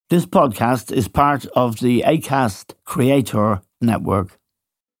This podcast is part of the Acast Creator Network.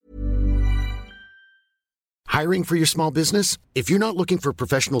 Hiring for your small business? If you're not looking for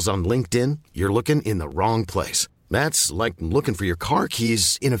professionals on LinkedIn, you're looking in the wrong place. That's like looking for your car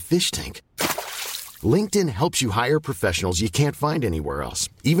keys in a fish tank. LinkedIn helps you hire professionals you can't find anywhere else,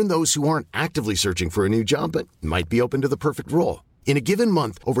 even those who aren't actively searching for a new job but might be open to the perfect role. In a given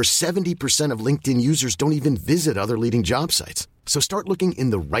month, over 70% of LinkedIn users don't even visit other leading job sites. So start looking in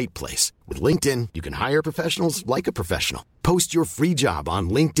the right place. With LinkedIn, you can hire professionals like a professional. Post your free job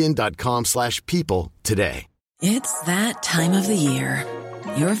on linkedin.com/people today. It's that time of the year.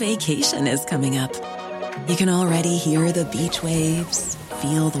 Your vacation is coming up. You can already hear the beach waves,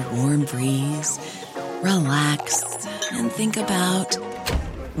 feel the warm breeze, relax, and think about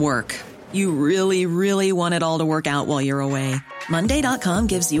work. You really, really want it all to work out while you're away. Monday.com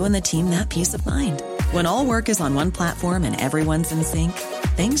gives you and the team that peace of mind. When all work is on one platform and everyone's in sync,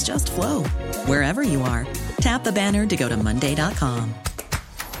 things just flow. Wherever you are, tap the banner to go to Monday.com.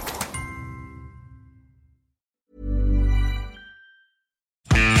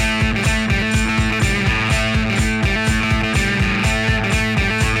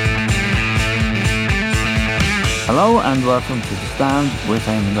 Hello and welcome to The Stand with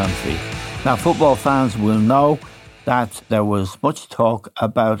Eamon Dunphy. Now, football fans will know that there was much talk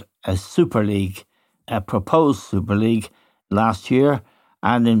about a Super League, a proposed Super League last year.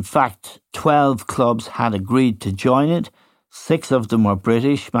 And in fact, 12 clubs had agreed to join it. 6 of them were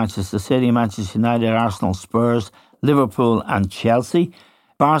British: Manchester City, Manchester United, Arsenal, Spurs, Liverpool and Chelsea.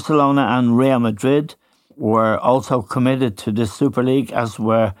 Barcelona and Real Madrid were also committed to this Super League, as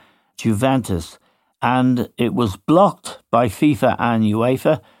were Juventus. And it was blocked by FIFA and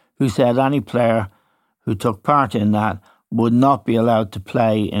UEFA, who said any player who took part in that would not be allowed to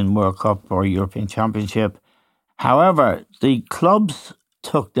play in World Cup or European Championship. However, the clubs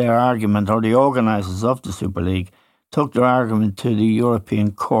took their argument, or the organisers of the Super League took their argument to the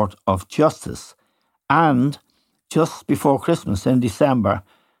European Court of Justice. And just before Christmas, in December,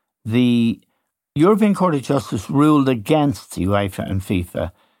 the European Court of Justice ruled against UEFA and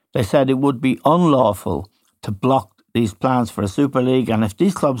FIFA. They said it would be unlawful to block these plans for a Super League, and if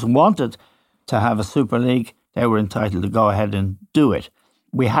these clubs wanted to have a Super League, they were entitled to go ahead and do it.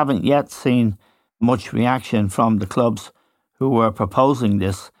 We haven't yet seen much reaction from the clubs who were proposing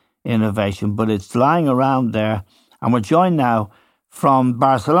this innovation, but it's lying around there. And we're joined now from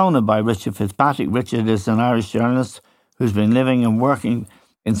Barcelona by Richard Fitzpatrick. Richard is an Irish journalist who's been living and working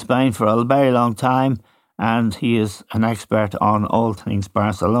in Spain for a very long time, and he is an expert on all things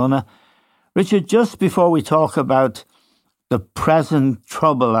Barcelona. Richard, just before we talk about the present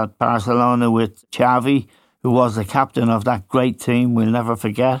trouble at Barcelona with Xavi, who was the captain of that great team we'll never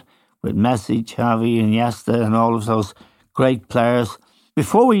forget, with Messi, Xavi, Iniesta and all of those great players.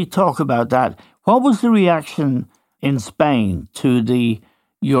 Before we talk about that, what was the reaction in Spain to the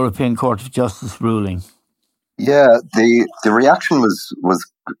European Court of Justice ruling? Yeah, the reaction was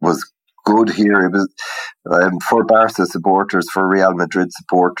good here. It was for Barca supporters, for Real Madrid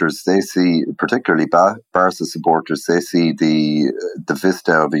supporters. They see, particularly Barca supporters, they see the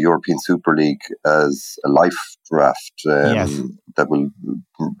vista of a European Super League as a life raft that will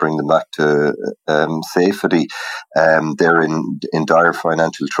bring them back to safety. They're in dire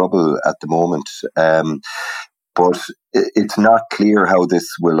financial trouble at the moment. But it's not clear how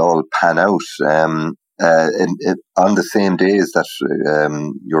this will all pan out. On the same day as that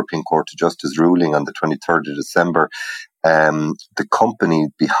European Court of Justice ruling on the 23rd of December, the company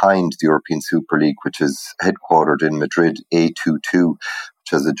behind the European Super League, which is headquartered in Madrid, A22, which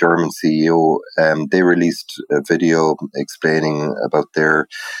has a German CEO, they released a video explaining about their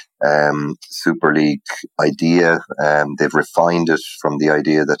Super League idea. They've refined it from the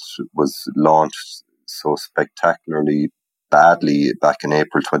idea that was launched so spectacularly badly back in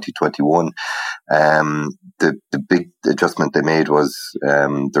April 2021. The big adjustment they made was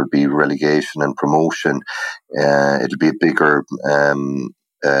there'd be relegation and promotion. It'll be a bigger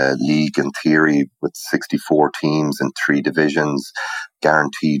league in theory, with 64 teams in 3 divisions,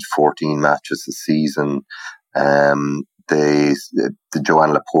 guaranteed 14 matches a season. The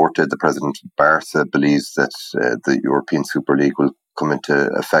Joan Laporta, the president of Barca, believes that the European Super League will come into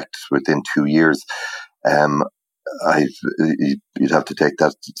effect within 2 years. You'd have to take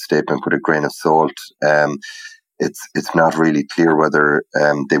that statement with a grain of salt. It's not really clear whether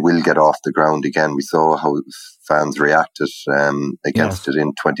they will get off the ground again. We saw how fans reacted against it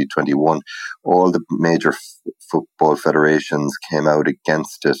in 2021. All the major football federations came out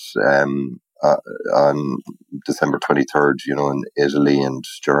against it on December 23rd, in Italy and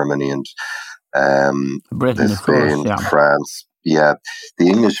Germany and Britain, Spain, of course, France, Yeah, the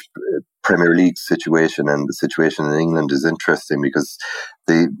English Premier League situation and the situation in England is interesting because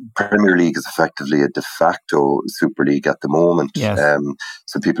the Premier League is effectively a de facto Super League at the moment. Yes.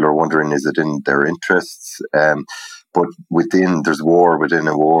 So people are wondering, is it in their interests? But there's war within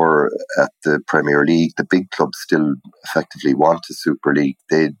a war at the Premier League. The big clubs still effectively want a Super League.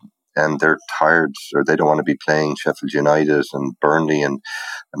 They're tired, or they don't want to be playing Sheffield United and Burnley and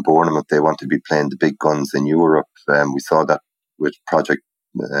Bournemouth. They want to be playing the big guns in Europe. We saw that with Project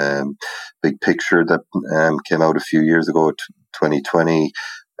Big Picture that came out a few years ago, 2020,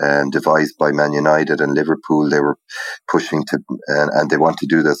 devised by Man United and Liverpool. They were pushing to, and they want to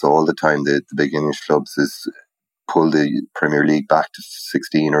do this all the time. The big English clubs is pull the Premier League back to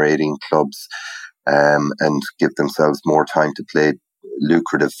 16 or 18 clubs and give themselves more time to play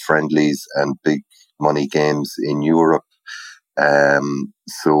lucrative friendlies and big money games in Europe.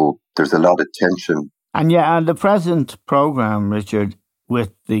 So there's a lot of tension. And the present programme, Richard,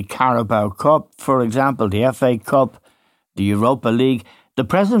 with the Carabao Cup, for example, the FA Cup, the Europa League, the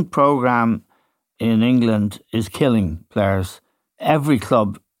present programme in England is killing players. Every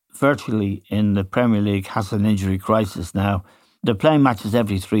club virtually in the Premier League has an injury crisis now. They're playing matches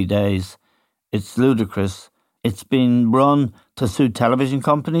every 3 days. It's ludicrous. It's been run to suit television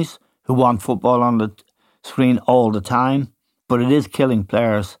companies who want football on the screen all the time, but it is killing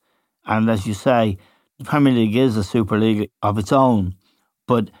players. And as you say, the Premier League is a Super League of its own,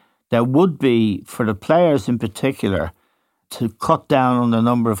 but there would be, for the players in particular, to cut down on the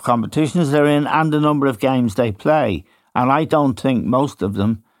number of competitions they're in and the number of games they play. And I don't think most of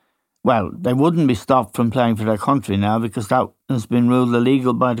them, they wouldn't be stopped from playing for their country now because that has been ruled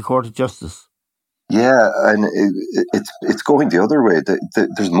illegal by the Court of Justice. Yeah, and it's going the other way.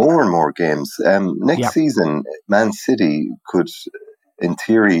 There's more and more games. Next season, Man City could, in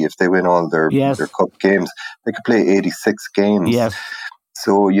theory, if they win all their cup games, they could play 86 games. Yes.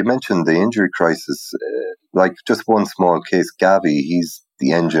 So you mentioned the injury crisis. Like just one small case, Gavi, he's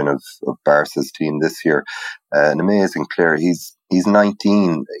the engine of Barca's team this year. An amazing player. He's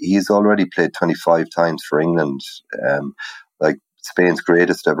 19. He's already played 25 times for England. Spain's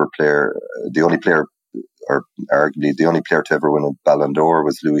greatest ever player, the only player, or arguably the only player to ever win a Ballon d'Or,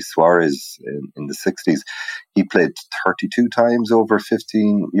 was Luis Suarez in the 60s. He played 32 times over a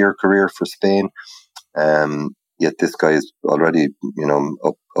 15-year career for Spain. Yet this guy is already,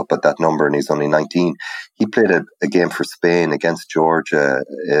 up at that number, and he's only 19. He played a game for Spain against Georgia,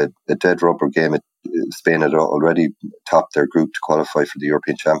 a dead rubber game. Spain had already topped their group to qualify for the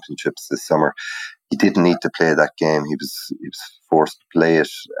European Championships this summer. He didn't need to play that game. He was forced to play it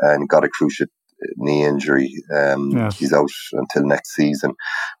and got a cruciate knee injury. He's out until next season.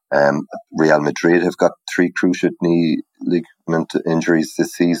 Real Madrid have got 3 cruciate knee ligament injuries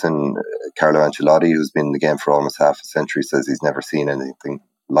this season. Carlo Ancelotti, who's been in the game for almost half a century, says he's never seen anything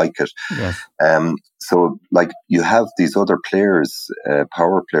like it. Yes. So you have these other players,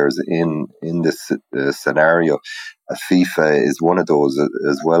 power players in this scenario. FIFA is one of those,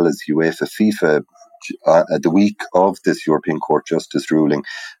 as well as UEFA. FIFA, the week of this European Court Justice ruling,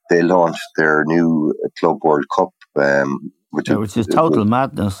 they launched their new Club World Cup, which is total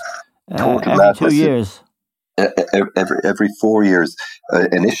madness. Total every madness. 2 years. Every 4 years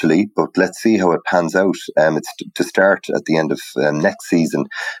initially, but let's see how it pans out. It's to start at the end of next season,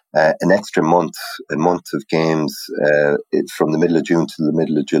 an extra month, a month of games from the middle of June to the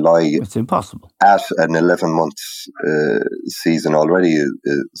middle of July. It's impossible. At an 11-month season already,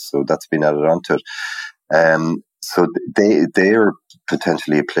 so that's been added onto it. So they are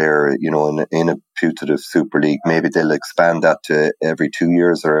potentially a player, in a putative Super League. Maybe they'll expand that to every 2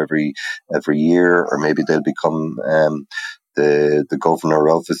 years or every year, or maybe they'll become the governor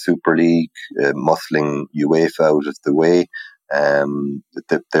of a Super League, muscling UEFA out of the way.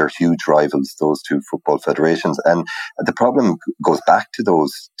 They're huge rivals, those two football federations, and the problem goes back to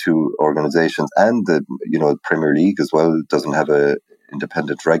those two organisations, and the Premier League as well doesn't have a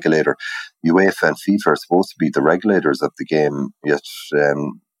independent regulator. UEFA and FIFA are supposed to be the regulators of the game, yet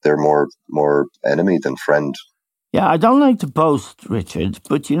they're more enemy than friend. Yeah, I don't like to boast, Richard,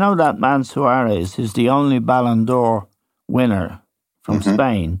 but you know that man Suarez is the only Ballon d'Or winner from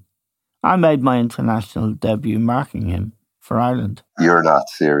Spain. I made my international debut marking him for Ireland. You're not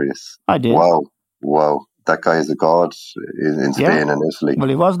serious. I did. Wow. That guy is a god in Spain and Italy. Well,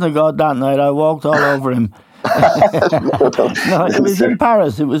 he wasn't a god that night. I walked all over him. No, it was in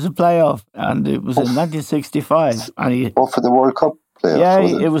Paris. It was a playoff, and it was in 1965. And for the World Cup playoff? Yeah,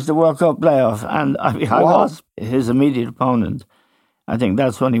 it was the World Cup playoff, and I was his immediate opponent. I think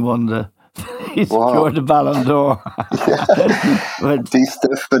that's when he won the He secured the Ballon d'Or. Di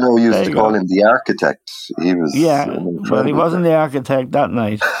Stefano used to call him the architect. He was well, he wasn't the architect that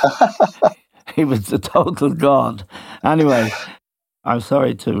night. He was the total god. Anyway, I'm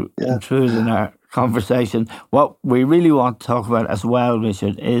sorry to intrude in our conversation. What we really want to talk about as well,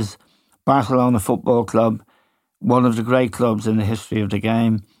 Richard, is Barcelona Football Club, one of the great clubs in the history of the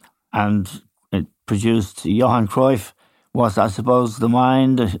game, and it produced Johan Cruyff. Was, I suppose, the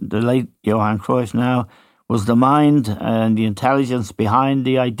mind, the late Johan Cruyff now, was the mind and the intelligence behind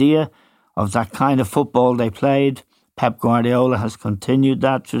the idea of that kind of football they played. Pep Guardiola has continued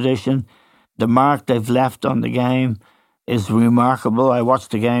that tradition. The mark they've left on the game is remarkable. I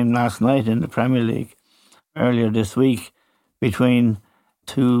watched the game last night in the Premier League earlier this week between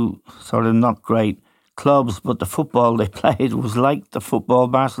two sort of not great clubs, but the football they played was like the football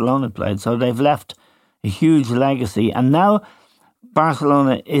Barcelona played. So they've left a huge legacy. And now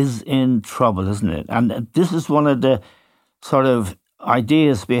Barcelona is in trouble, isn't it? And this is one of the sort of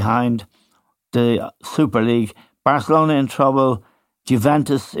ideas behind the Super League. Barcelona in trouble,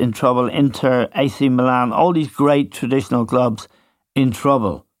 Juventus in trouble, Inter, AC Milan, all these great traditional clubs in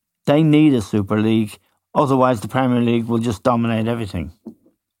trouble. They need a Super League. Otherwise, the Premier League will just dominate everything.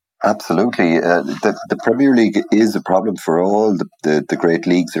 Absolutely. The Premier League is a problem for all the great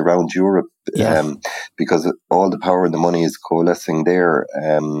leagues around Europe, because all the power and the money is coalescing there,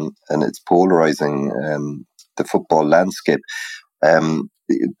 and it's polarising the football landscape.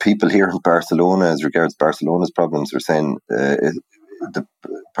 People here in Barcelona, as regards Barcelona's problems, are saying the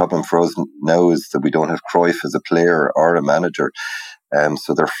problem for us now is that we don't have Cruyff as a player or a manager,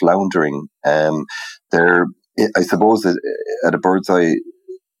 so they're floundering. I suppose, at a bird's eye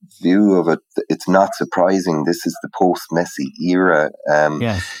view of it, it's not surprising. This is the post-Messi era.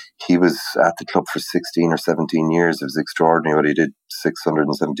 He was at the club for 16 or 17 years. It was extraordinary what he did.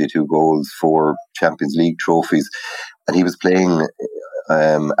 672 goals, 4 Champions League trophies, and he was playing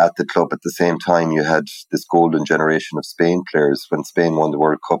at the club at the same time. You had this golden generation of Spain players. When Spain won the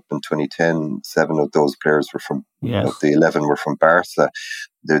World Cup in 2010, 7 of those players were from the 11 were from Barca.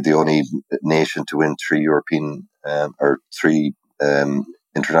 They're the only nation to win 3 European or 3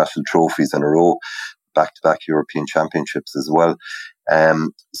 international trophies in a row, back-to-back European championships as well.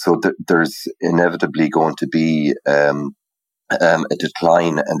 So there's inevitably going to be a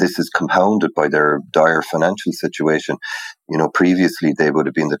decline, and this is compounded by their dire financial situation. You know, previously they would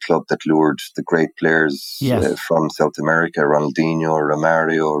have been the club that lured the great players from South America, Ronaldinho,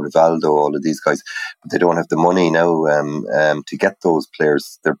 Romario, Rivaldo, all of these guys, but they don't have the money now to get those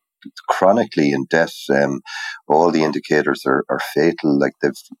players. They're chronically in debt. All the indicators are fatal. Like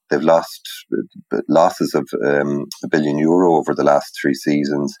they've lost losses of €1 billion over the last 3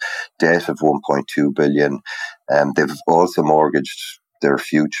 seasons, debt of 1.2 billion. They've also mortgaged their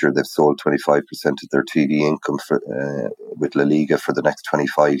future. They've sold 25% of their TV income with La Liga for the next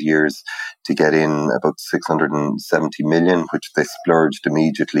 25 years to get in about 670 million, which they splurged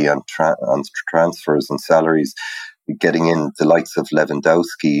immediately on transfers and salaries, getting in the likes of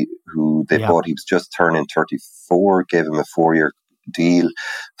Lewandowski, who they bought. He was just turning 34, gave him a 4-year deal,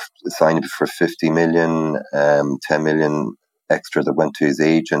 signed him for 50 million, 10 million extra that went to his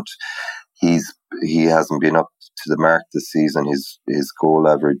agent. He hasn't been up to the mark this season. His goal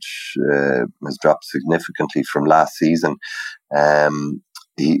average has dropped significantly from last season.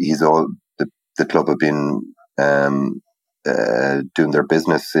 He's all the club have been doing their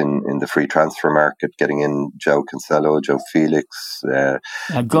business in the free transfer market, getting in João Cancelo, João Felix,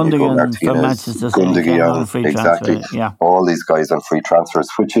 Gundogan from Manchester City, Gundogan, free exactly. Transfer, yeah. All these guys on free transfers,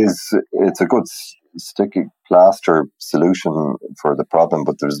 it's a good sticky plaster solution for the problem,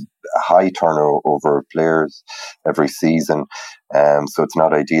 but there's a high turnover of players every season, so it's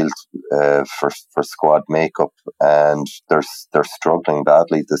not ideal for squad makeup, and they're struggling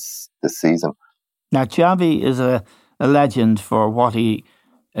badly this season. Now, Xavi is a legend for what he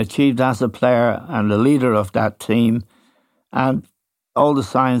achieved as a player and the leader of that team, and all the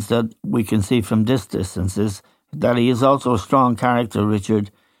signs that we can see from this distance is that he is also a strong character, Richard.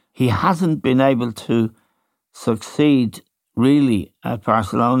 He hasn't been able to succeed really at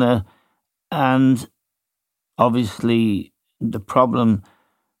Barcelona, and obviously the problem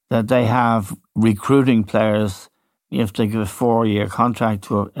that they have recruiting players, you have to give a 4-year contract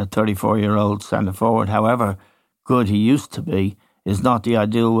to a 34-year-old centre forward, however good he used to be, is not the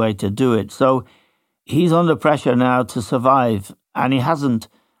ideal way to do it. So he's under pressure now to survive, and he hasn't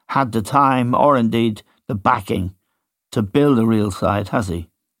had the time or indeed the backing to build a real side, has he?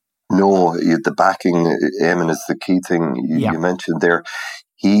 No, the backing, Eamon, is the key thing you mentioned there.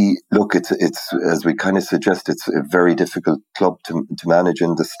 It's as we kind of suggest, it's a very difficult club to manage,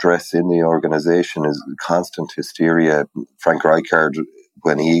 and the stress in the organisation is constant hysteria. Frank Rijkaard,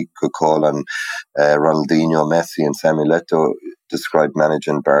 when he could call on Ronaldinho, Messi and Samuel Eto'o, described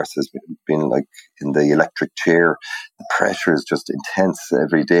managing Barca as being like in the electric chair. The pressure is just intense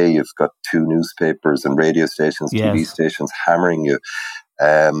every day. You've got 2 newspapers and radio stations, yes. TV stations hammering you.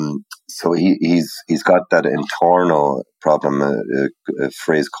 So he's got that Entorno problem, a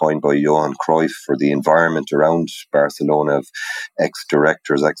phrase coined by Johan Cruyff for the environment around Barcelona of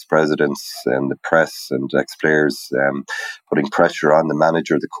ex-directors, ex-presidents and the press and ex-players putting pressure on the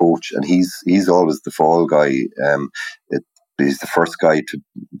manager, the coach, and he's always the fall guy. He's the first guy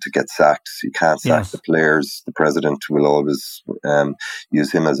to get sacked. You can't sack the players. The president will always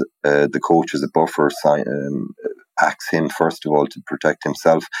use him as the coach as a buffer, axe him first of all to protect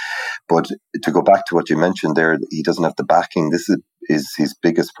himself. But to go back to what you mentioned there, he doesn't have the backing. This is his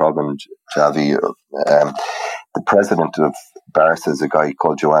biggest problem, Xavi. The president of Barca is a guy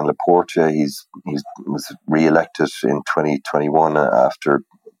called Joan Laporta. He was re-elected in 2021 after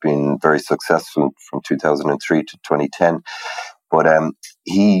being very successful from 2003 to 2010. But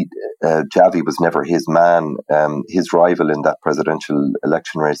Xavi was never his man. His rival in that presidential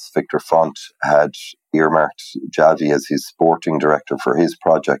election race, Victor Font, had earmarked Xavi as his sporting director for his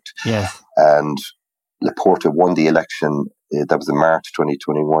project. Yes. And Laporta won the election. That was in March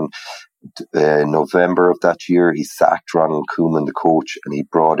 2021. In November of that year, he sacked Ronald Koeman, the coach, and he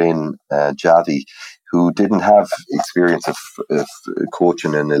brought in Xavi, who didn't have experience of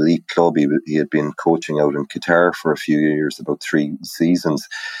coaching an elite club. He had been coaching out in Qatar for a few years, about 3 seasons.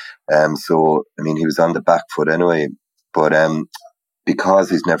 So, I mean, he was on the back foot anyway. But because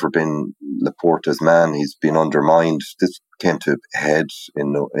he's never been Laporta's man, he's been undermined. This came to a head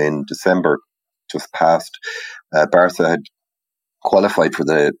in December, just past. Barca had qualified for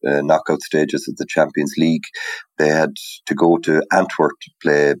the knockout stages of the Champions League. They had to go to Antwerp to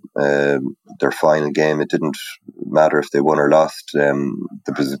play their final game. It didn't matter if they won or lost. There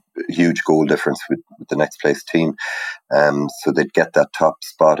was a huge goal difference with the next place team, so they'd get that top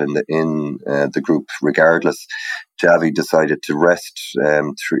spot in the group regardless. Xavi decided to rest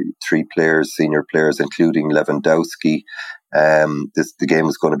three players, senior players, including Lewandowski. The game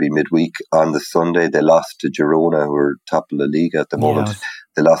was going to be midweek on the Sunday. They lost to Girona, who are top of La Liga at the moment. Yes.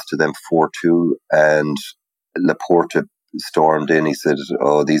 They lost to them 4-2, and Laporta stormed in. He said,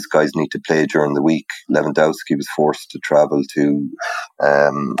 these guys need to play during the week. Lewandowski was forced to travel to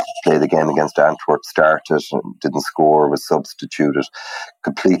play the game against Antwerp, started, didn't score, was substituted,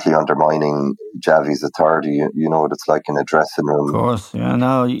 completely undermining Xavi's authority. You know what it's like in a dressing room. Of course,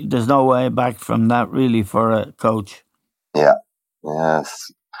 no, there's no way back from that really for a coach. Yeah,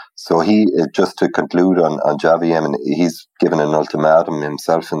 yes. So he, just to conclude on Xavi, I mean, he's given an ultimatum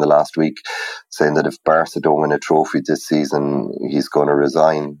himself in the last week, saying that if Barca don't win a trophy this season, he's going to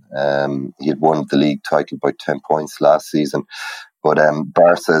resign. He had won the league title by 10 points last season, but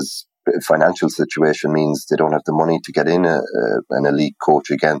Barca's financial situation means they don't have the money to get in an elite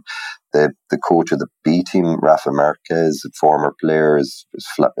coach again. The coach of the B team, Rafa Marquez, a former player, is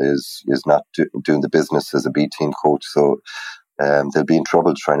not doing the business as a B team coach, so they'll be in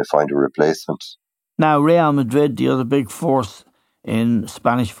trouble trying to find a replacement. Now, Real Madrid, the other big force in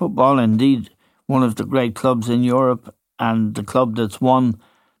Spanish football, indeed one of the great clubs in Europe, and the club that's won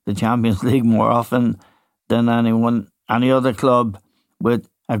the Champions League more often than any other club, with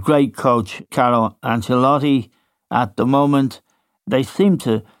a great coach, Carlo Ancelotti. At the moment, they seem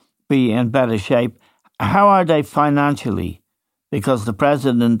to be in better shape. How are they financially? Because the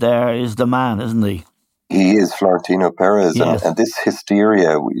president there is the man, isn't he? He is, Florentino Perez. Yes. And this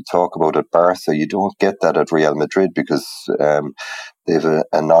hysteria we talk about at Barca, you don't get that at Real Madrid, because they have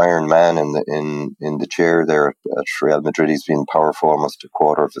an iron man in the chair there at Real Madrid. He's been in power for almost a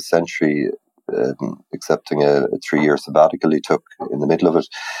quarter of a century, accepting a 3-year sabbatical he took in the middle of it.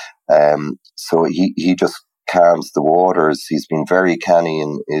 So he just calms the waters. He's been very canny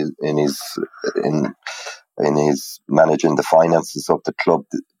in his managing the finances of the club.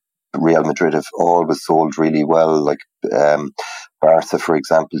 Real Madrid have always sold really well. Like Barca, for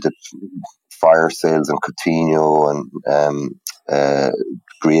example, did fire sales on Coutinho and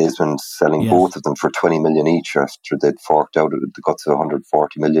Griezmann, selling both of them for 20 million each after they'd forked out. They got to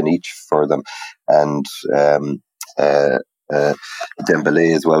 140 million each for them. And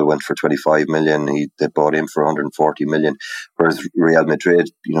Dembélé as well went for 25 million. They bought him for 140 million. Whereas Real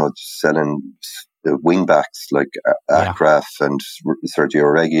Madrid, selling the wing backs like Akraf and Sergio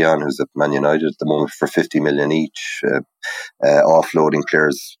Reguilon, who's at Man United at the moment, for 50 million each, offloading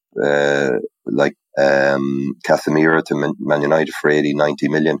players like Casemiro to Man United for 80-90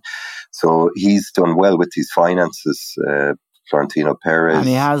 million. So he's done well with his finances. Florentino Perez. And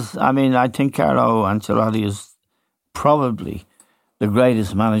he has, I think Carlo Ancelotti is probably the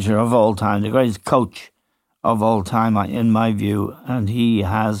greatest manager of all time, the greatest coach of all time, in my view. And he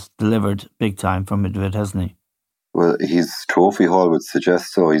has delivered big time for Madrid, hasn't he? Well, his trophy haul would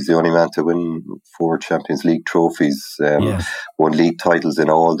suggest so. He's the only man to win 4 Champions League trophies, won league titles in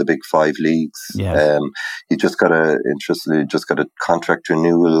all the big 5 leagues. Yes. He just got a contract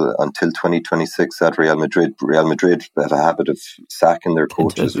renewal until 2026 at Real Madrid. Real Madrid have a habit of sacking their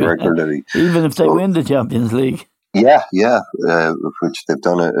coaches regularly. Even if they win the Champions League. Yeah, which they've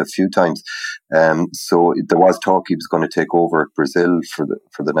done a few times. So there was talk he was going to take over at Brazil for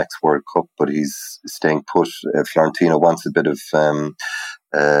the next World Cup, but he's staying put. Florentino wants a bit of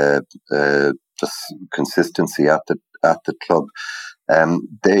just consistency at the club.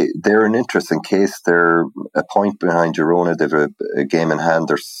 They're an interesting case. They're a point behind Girona. They've a game in hand.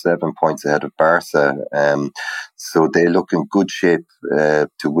 They're 7 points ahead of Barca. So they look in good shape to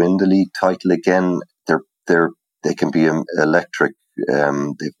win the league title again. They can be electric.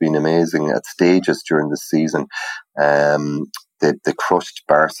 They've been amazing at stages during the season. They crushed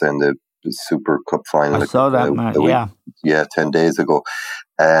Barca in the Super Cup final. I saw that, man. 10 days ago.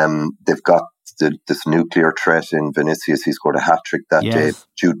 They've got this nuclear threat in Vinicius. He scored a hat-trick that day.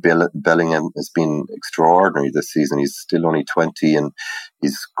 Jude Bellingham has been extraordinary this season. He's still only 20 and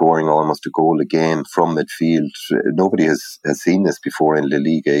he's scoring almost a goal a game from midfield. Nobody has seen this before in La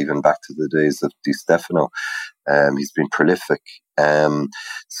Liga, even back to the days of Di Stefano. He's been prolific.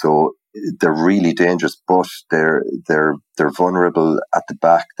 So they're really dangerous, but they're vulnerable at the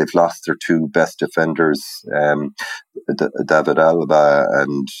back. They've lost their 2 best defenders, David Alaba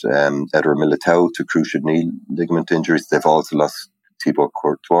and Eder Militao, to cruciate knee ligament injuries. They've also lost Thibaut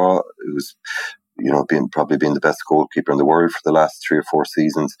Courtois, who's probably been the best goalkeeper in the world for the last 3 or 4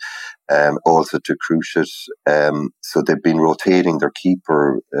 seasons, also to cruciate. So they've been rotating their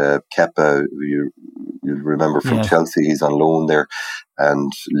keeper, Kepa, you remember from Chelsea, he's on loan there,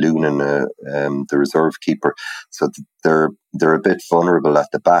 and Lunin, the reserve keeper. So they're a bit vulnerable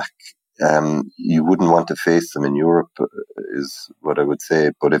at the back. You wouldn't want to face them in Europe, is what I would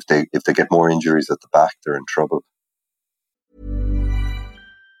say. But if they get more injuries at the back, they're in trouble.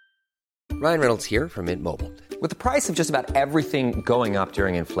 Ryan Reynolds here from Mint Mobile. With the price of just about everything going up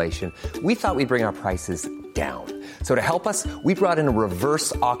during inflation, we thought we'd bring our prices down. So to help us, we brought in a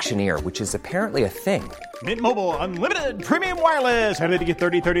reverse auctioneer, which is apparently a thing. Mint Mobile Unlimited Premium Wireless. How to get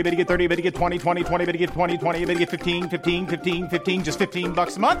 30, 30, bit to get 30, bit to get 20, 20, 20, bit to get 20, 20, bit to get 15, 15, 15, 15, just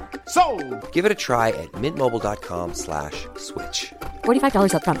 $15 a month? Sold! Give it a try at mintmobile.com/switch.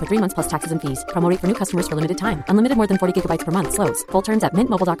 $45 up front for 3 months plus taxes and fees. Promo rate for new customers for limited time. Unlimited more than 40 gigabytes per month. Slows full terms at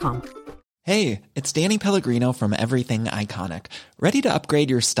mintmobile.com. Hey, it's Danny Pellegrino from Everything Iconic. Ready to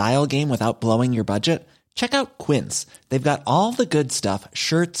upgrade your style game without blowing your budget? Check out Quince. They've got all the good stuff,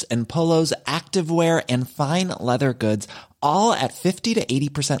 shirts and polos, activewear, and fine leather goods, all at 50 to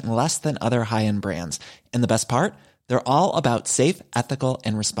 80% less than other high-end brands. And the best part? They're all about safe, ethical,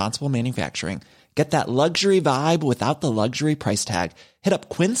 and responsible manufacturing. Get that luxury vibe without the luxury price tag. Hit up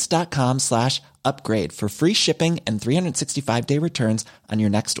quince.com/upgrade for free shipping and 365-day returns on your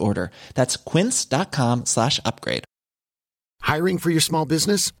next order. That's quince.com/upgrade. Hiring for your small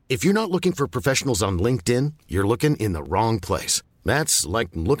business? If you're not looking for professionals on LinkedIn, you're looking in the wrong place. That's like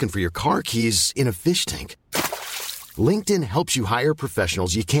looking for your car keys in a fish tank. LinkedIn helps you hire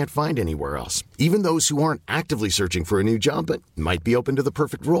professionals you can't find anywhere else, even those who aren't actively searching for a new job but might be open to the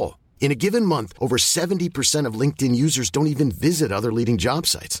perfect role. In a given month, over 70% of LinkedIn users don't even visit other leading job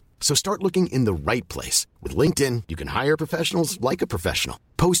sites. So start looking in the right place. With LinkedIn, you can hire professionals like a professional.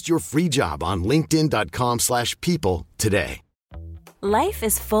 Post your free job on linkedin.com/people today. Life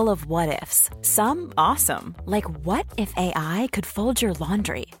is full of what-ifs. Some awesome, like what if AI could fold your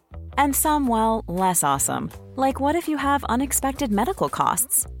laundry? And some, well, less awesome, like what if you have unexpected medical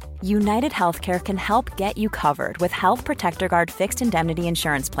costs? United Healthcare can help get you covered with Health Protector Guard fixed indemnity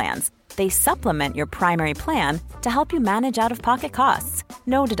insurance plans. They supplement your primary plan to help you manage out-of-pocket costs.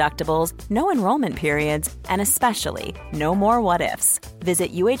 No deductibles, no enrollment periods, and especially no more what-ifs.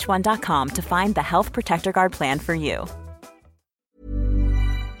 Visit uh1.com to find the Health Protector Guard plan for you.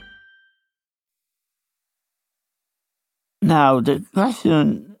 Now, the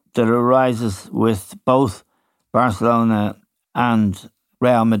question that arises with both Barcelona and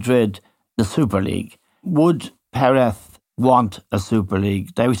Real Madrid, the Super League. Would Perez want a Super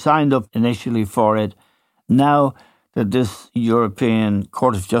League? They signed up initially for it. Now that this European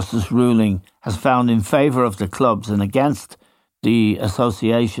Court of Justice ruling has found in favour of the clubs and against the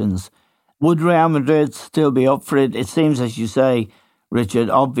associations, Would Real Madrid still be up for it? It seems, as you say, Richard,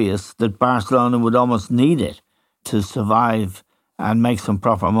 obvious that Barcelona would almost need it to survive and make some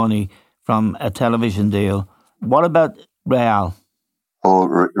proper money from a television deal. What about Real? Oh,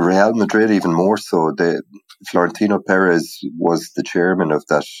 Real Madrid even more so. Florentino Perez was the chairman of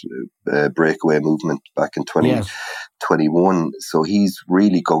that breakaway movement back in 2021. So he's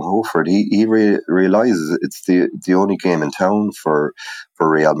really gung-ho for it. He realises it's the only game in town for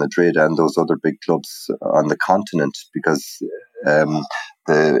Real Madrid and those other big clubs on the continent, because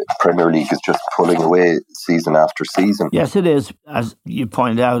the Premier League is just pulling away season after season. Yes, it is. As you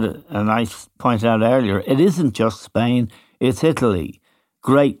pointed out, and I pointed out earlier, it isn't just Spain, it's Italy.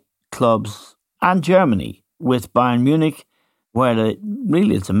 Great clubs, and Germany with Bayern Munich, where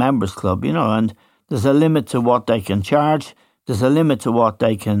really it's a members club, and there's a limit to what they can charge, there's a limit to what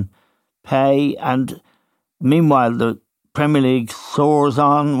they can pay, and meanwhile the Premier League soars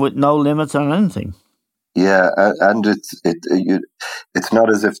on with no limits on anything. Yeah, and it's not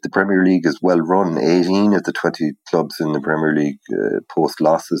as if the Premier League is well run. 18 of the 20 clubs in the Premier League post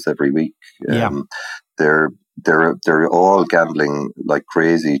losses every week. They're all gambling like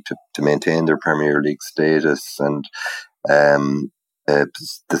crazy to maintain their Premier League status, and the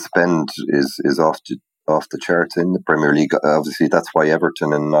spend is off the charts in the Premier League. Obviously, that's why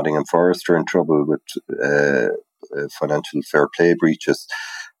Everton and Nottingham Forest are in trouble with financial fair play breaches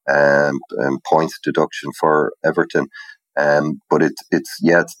and points deduction for Everton. But it's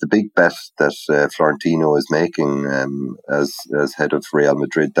the big bet that Florentino is making as head of Real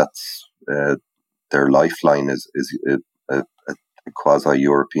Madrid. That's their lifeline is a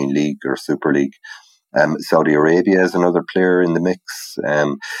quasi-European league or Super League. Saudi Arabia is another player in the mix.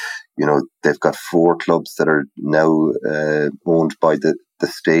 They've got 4 clubs that are now owned by the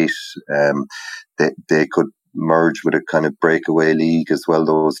state. They could merge with a kind of breakaway league as well,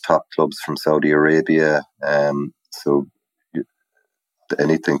 those top clubs from Saudi Arabia. So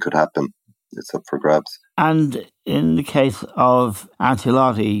anything could happen. It's up for grabs. And in the case of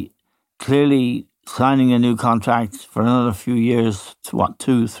Ancelotti, clearly signing a new contract for another few years,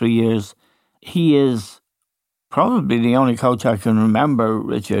 2-3 years. He is probably the only coach I can remember,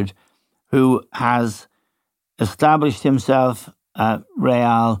 Richard, who has established himself at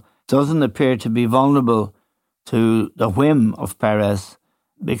Real, doesn't appear to be vulnerable to the whim of Perez,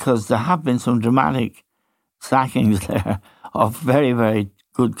 because there have been some dramatic sackings there of very, very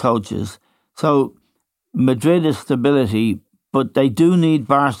good coaches. So Madrid is stability, but they do need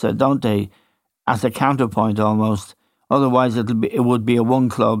Barca, don't they, as a counterpoint almost. Otherwise, it would be a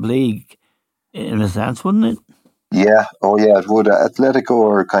one-club league in a sense, wouldn't it? Yeah, it would. Atletico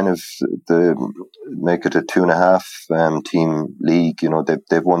are kind of make it a 2.5 team league.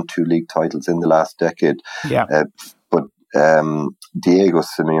 They've won 2 league titles in the last decade. Yeah. But Diego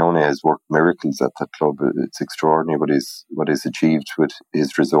Simeone has worked miracles at that club. It's extraordinary what he's achieved with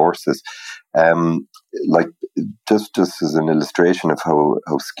his resources. Just as an illustration of how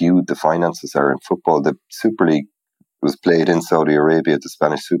skewed the finances are in football, the Super League was played in Saudi Arabia, the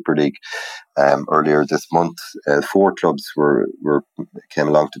Spanish Super League, earlier this month. 4 clubs came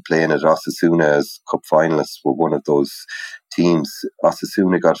along to play in it. Osasuna, as cup finalists, were one of those teams.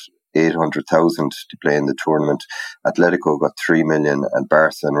 Osasuna got 800,000 to play in the tournament. Atletico got 3 million, and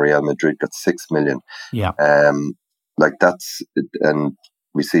Barca and Real Madrid got 6 million. Yeah. And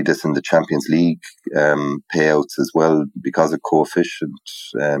we see this in the Champions League payouts as well, because of coefficient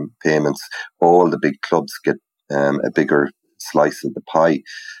payments. All the big clubs get a bigger slice of the pie.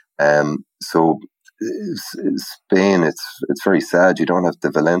 So Spain, it's very sad. You don't have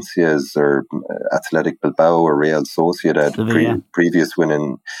the Valencias or Athletic Bilbao or Real Sociedad, previous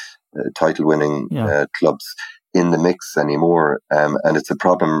title winning clubs in the mix anymore. And it's a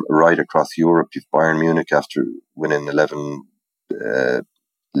problem right across Europe. You've Bayern Munich, after winning 11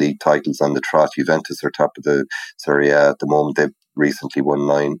 league titles on the trot. Juventus are top of the Serie A at the moment. They've recently won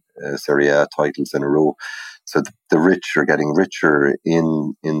 9 Serie A titles in a row. So the rich are getting richer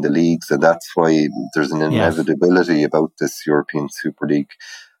in the leagues, and that's why there's an inevitability about this European Super League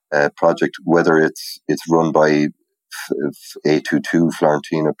project, whether it's run by A22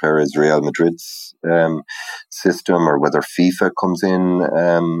 Florentino Perez Real Madrid's system, or whether FIFA comes in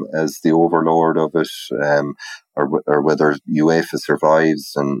as the overlord of it, or whether UEFA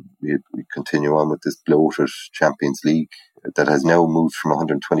survives and we continue on with this bloated Champions League that has now moved from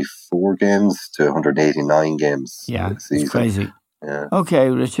 124 games to 189 games. Yeah, it's crazy. Yeah.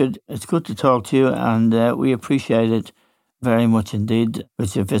 Okay, Richard, it's good to talk to you, and we appreciate it very much indeed.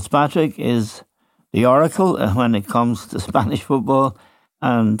 Richard Fitzpatrick is the oracle when it comes to Spanish football,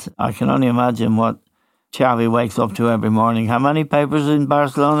 and I can only imagine what Xavi wakes up to every morning. How many papers in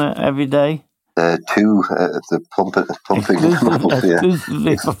Barcelona every day? 2. The pumping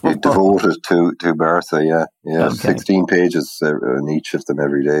exclusively for football. Devoted to Barca. Yeah. Okay. 16 pages in each of them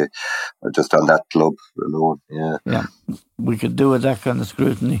every day, just on that club alone. Yeah. We could do with that kind of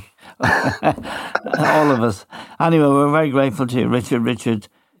scrutiny, all of us. Anyway, we're very grateful to you, Richard. Richard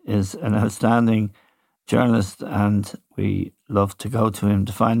is an outstanding journalist, and we love to go to him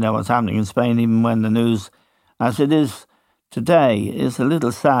to find out what's happening in Spain, even when the news, as it is today, is a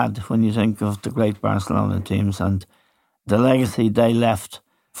little sad when you think of the great Barcelona teams and the legacy they left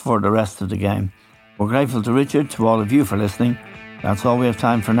for the rest of the game. We're grateful to Richard, to all of you for listening. That's all we have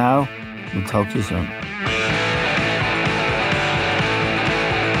time for now. We'll talk to you soon.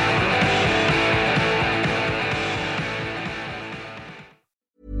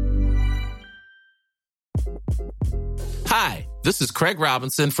 Hi, this is Craig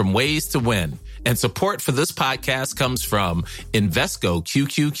Robinson from Ways to Win, and support for this podcast comes from Invesco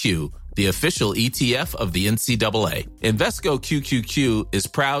QQQ, the official ETF of the NCAA. Invesco QQQ is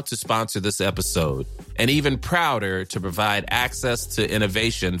proud to sponsor this episode, and even prouder to provide access to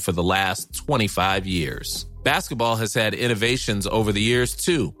innovation for the last 25 years. Basketball has had innovations over the years,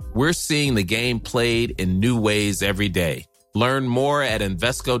 too. We're seeing the game played in new ways every day. Learn more at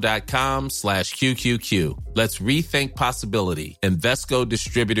Invesco.com/QQQ. Let's rethink possibility. Invesco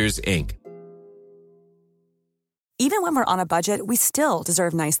Distributors, Inc. Even when we're on a budget, we still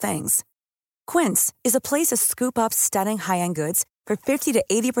deserve nice things. Quince is a place to scoop up stunning high-end goods for 50 to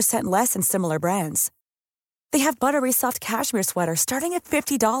 80% less than similar brands. They have buttery soft cashmere sweaters starting at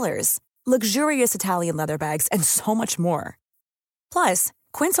 $50, luxurious Italian leather bags, and so much more. Plus,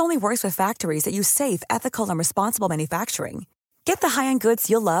 Quince only works with factories that use safe, ethical, and responsible manufacturing. Get the high-end goods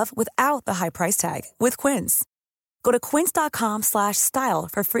you'll love without the high price tag with Quince. Go to quince.com/style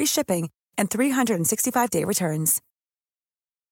for free shipping and 365-day returns.